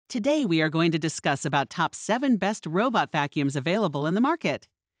Today we are going to discuss about top 7 best robot vacuums available in the market.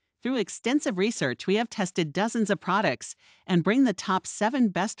 Through extensive research, we have tested dozens of products and bring the top 7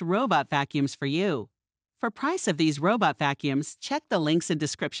 best robot vacuums for you. For price of these robot vacuums, check the links in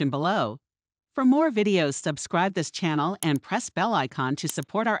description below. For more videos, subscribe this channel and press bell icon to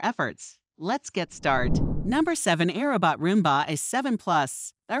support our efforts. Let's get started. Number 7. Aerobot Roomba A7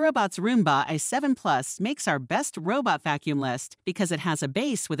 Plus. Aerobot's Roomba A7 Plus makes our best robot vacuum list because it has a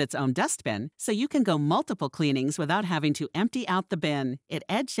base with its own dustbin, so you can go multiple cleanings without having to empty out the bin. It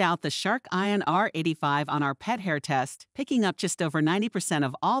edged out the Shark Ion R85 on our pet hair test, picking up just over 90%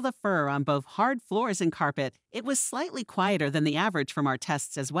 of all the fur on both hard floors and carpet. It was slightly quieter than the average from our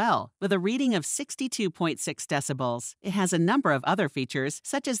tests as well, with a reading of 62.6 decibels. It has a number of other features,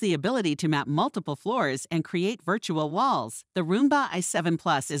 such as the ability to map multiple floors and create virtual walls. The Roomba i7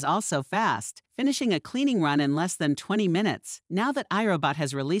 Plus is also fast, finishing a cleaning run in less than 20 minutes. Now that iRobot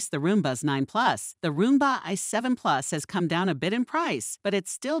has released the Roombas 9 Plus, the Roomba i7 Plus has come down a bit in price, but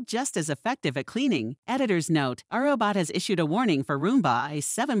it's still just as effective at cleaning. Editor's note: iRobot has issued a warning for Roomba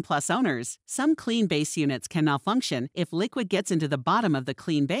i7 Plus owners. Some clean base units can malfunction if liquid gets into the bottom of the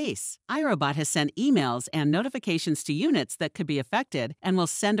clean base. iRobot has sent emails and notifications to units that could be affected and will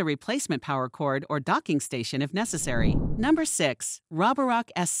send a replacement power cord or docking station if necessary. Number 6. Roborock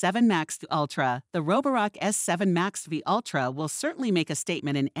S7 Max V Ultra. The Roborock S7 Max V Ultra will certainly make a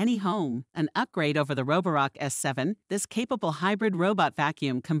statement in any home. An upgrade over the Roborock S7, this capable hybrid robot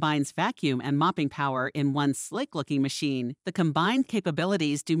vacuum combines vacuum and mopping power in one slick-looking machine. The combined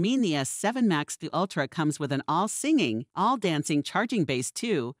capabilities do mean the S7 Max V Ultra comes with an all-singing, all-dancing charging base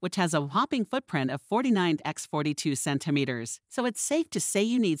too, which has a whopping footprint of 49 x 42 centimeters. So it's safe to say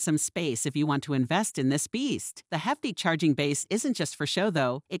you need some space if you want to invest in this beast. The hefty charging base isn't just for show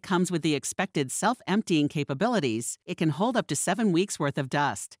though. It comes with the expected self-emptying capabilities. It can hold up to 7 weeks worth of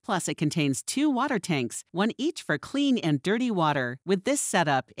dust. Plus, it contains 2 water tanks, one each for clean and dirty water. With this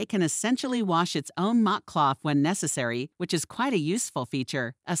setup, it can essentially wash its own mop cloth when necessary, which is quite a useful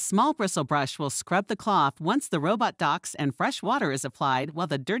feature. A small bristle brush will scrub the cloth once the robot docks and fresh water is applied while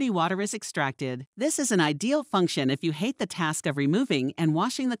the dirty water is extracted. This is an ideal function if you hate the task of removing and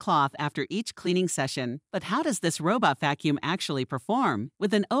washing the cloth after each cleaning session. But how does this robot vacuum actually perform?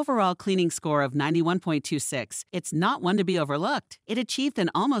 With an overall cleaning score of 91.26, it's not one to be overlooked. It achieved an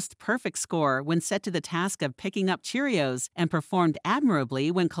almost perfect score when set to the task of picking up Cheerios and performed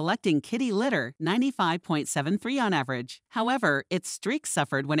admirably when collecting kitty litter, 95.73 on average. However, its streak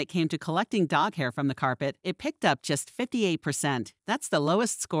suffered when it came to collecting dog hair from the carpet. It picked up just 58%. That's the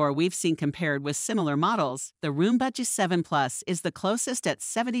lowest score we've seen compared with similar models. The Roomba G7 Plus is the closest at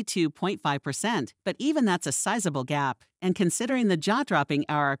 72.5%, but even that's a sizable gap. And considering the jaw-dropping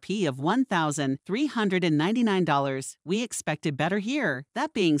RRP of $1,399, we expected better here.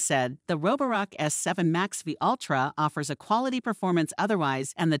 That being said, the Roborock S7 Max V Ultra offers a quality performance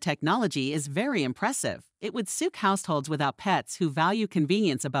otherwise, and the technology is very impressive. It would suit households without pets who value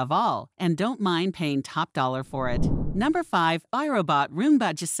convenience above all and don't mind paying top dollar for it. Number 5. iRobot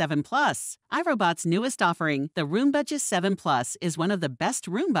Roomba G7 Plus. iRobot's newest offering, the Roomba G7 Plus, is one of the best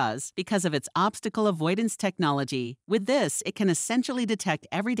Roombas because of its obstacle avoidance technology. With this, it can essentially detect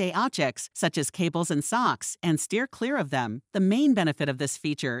everyday objects, such as cables and socks, and steer clear of them. The main benefit of this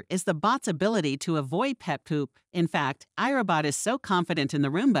feature is the bot's ability to avoid pet poop. In fact, iRobot is so confident in the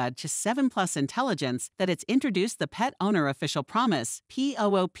Roomba G7 Plus intelligence that it's introduced the Pet Owner Official Promise,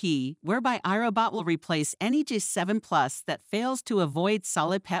 POOP, whereby iRobot will replace any G7 Plus that fails to avoid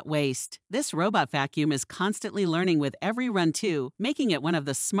solid pet waste. This robot vacuum is constantly learning with every run too, making it one of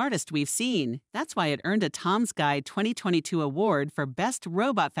the smartest we've seen. That's why it earned a Tom's Guide 2022 award for Best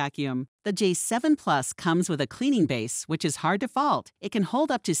Robot Vacuum. The J7 Plus comes with a cleaning base, which is hard to fault. It can hold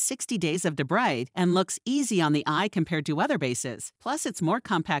up to 60 days of debris and looks easy on the eye compared to other bases. Plus, it's more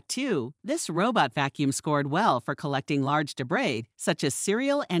compact too. This robot vacuum scored well for collecting large debris, such as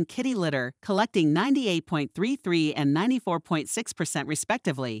cereal and kitty litter, collecting 98.33 and 94.6%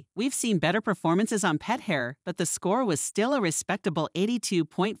 respectively. We've seen better performances on pet hair, but the score was still a respectable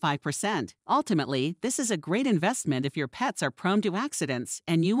 82.5%. Ultimately, this is a great investment if your pets are prone to accidents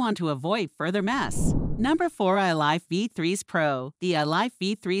and you want to avoid further mess. Number 4. iLife V3s Pro. The iLife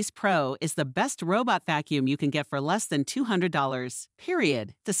V3s Pro is the best robot vacuum you can get for less than $200.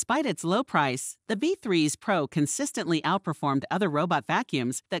 Period. Despite its low price, the V3s Pro consistently outperformed other robot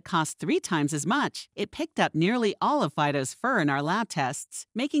vacuums that cost 3 times as much. It picked up nearly all of Fido's fur in our lab tests,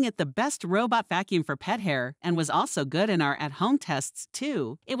 making it the best robot vacuum for pet hair, and was also good in our at-home tests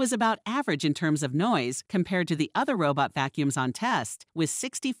too. It was about average in terms of noise compared to the other robot vacuums on test, with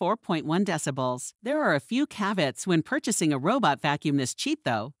 64.1 decibels. There are are a few caveats when purchasing a robot vacuum this cheap,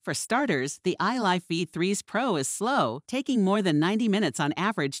 though. For starters, the iLife V3's Pro is slow, taking more than 90 minutes on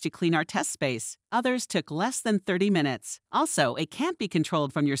average to clean our test space. Others took less than 30 minutes. Also, it can't be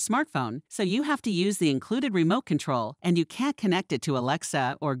controlled from your smartphone, so you have to use the included remote control, and you can't connect it to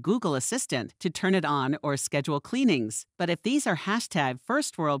Alexa or Google Assistant to turn it on or schedule cleanings. But if these are hashtag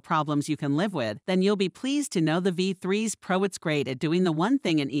first world problems you can live with, then you'll be pleased to know the V3's Pro is great at doing the one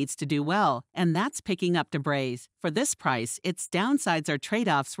thing it needs to do well, and that's picking up debris. For this price, its downsides are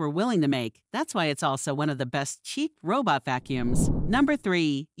trade-offs we're willing to make. That's why it's also one of the best cheap robot vacuums. Number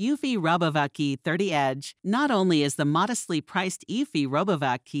 3. Eufy RoboVac Key 30 Edge. Not only is the modestly priced Eufy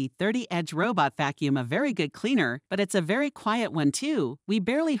RoboVac Key 30 Edge robot vacuum a very good cleaner, but it's a very quiet one too. We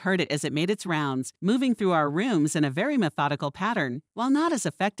barely heard it as it made its rounds, moving through our rooms in a very methodical pattern. While not as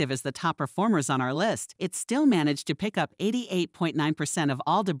effective as the top performers on our list, it still managed to pick up 88.9% of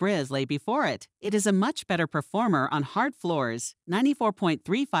all debris laid before it. It is a much better performer on hard floors,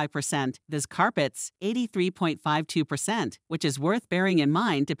 94.35%, viz carpets, 83.52%, which is worth bearing in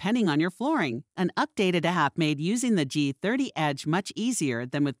mind depending on your flooring. An updated app made using the G30 Edge much easier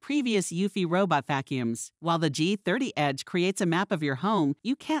than with previous Eufy robot vacuums. While the G30 Edge creates a map of your home,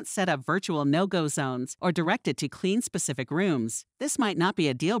 you can't set up virtual no-go zones or direct it to clean specific rooms. This might not be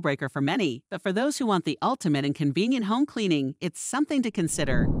a deal breaker for many, but for those who want the ultimate and convenient home cleaning, it's something to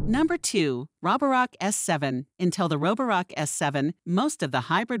consider. Number 2. Roborock S7. Until the Roborock S7, most of the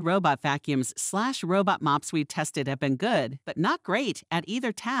hybrid robot vacuums / robot mops we've tested have been good, but not great at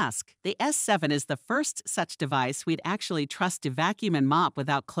either task. The S7 is the first such device we'd actually trust to vacuum and mop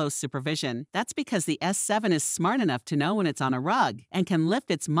without close supervision. That's because the S7 is smart enough to know when it's on a rug and can lift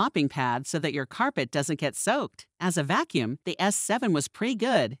its mopping pad so that your carpet doesn't get soaked. As a vacuum, the S7 was pretty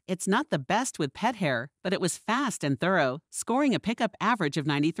good. It's not the best with pet hair, but it was fast and thorough, scoring a pickup average of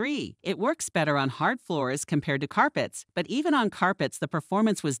 93. It works better on hard floors compared to carpets, but even on carpets the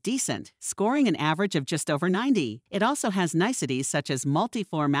performance was decent, scoring an average of just over 90. It also has niceties such as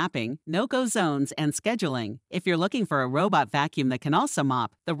multi-floor mapping, no-go zones, and scheduling. If you're looking for a robot vacuum that can also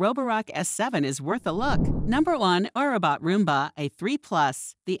mop, the Roborock S7 is worth a look. Number 1. iRobot Roomba i3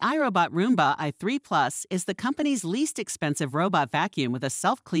 Plus. The iRobot Roomba i3 Plus is the company's least expensive robot vacuum with a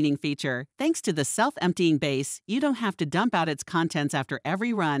self-cleaning feature. Thanks to the self-emptying base, you don't have to dump out its contents after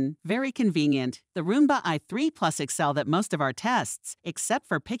every run. Very convenient. The Roomba i3 Plus excelled at most of our tests, except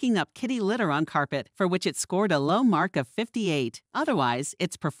for picking up kitty litter on carpet, for which it scored a low mark of 58. Otherwise,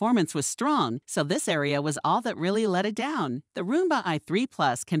 its performance was strong, so this area was all that really let it down. The Roomba i3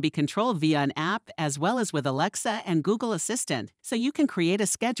 Plus can be controlled via an app as well as with Alexa and Google Assistant, so you can create a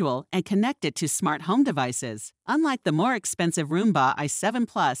schedule and connect it to smart home devices. Unlike the more expensive Roomba i7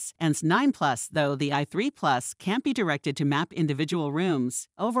 Plus and 9 Plus, though, the i3 Plus can't be directed to map individual rooms.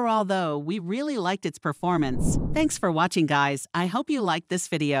 Overall, though, we really liked its performance. Thanks for watching, guys. I hope you liked this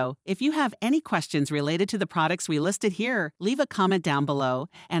video. If you have any questions related to the products we listed here, leave a comment down below,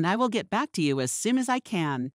 and I will get back to you as soon as I can.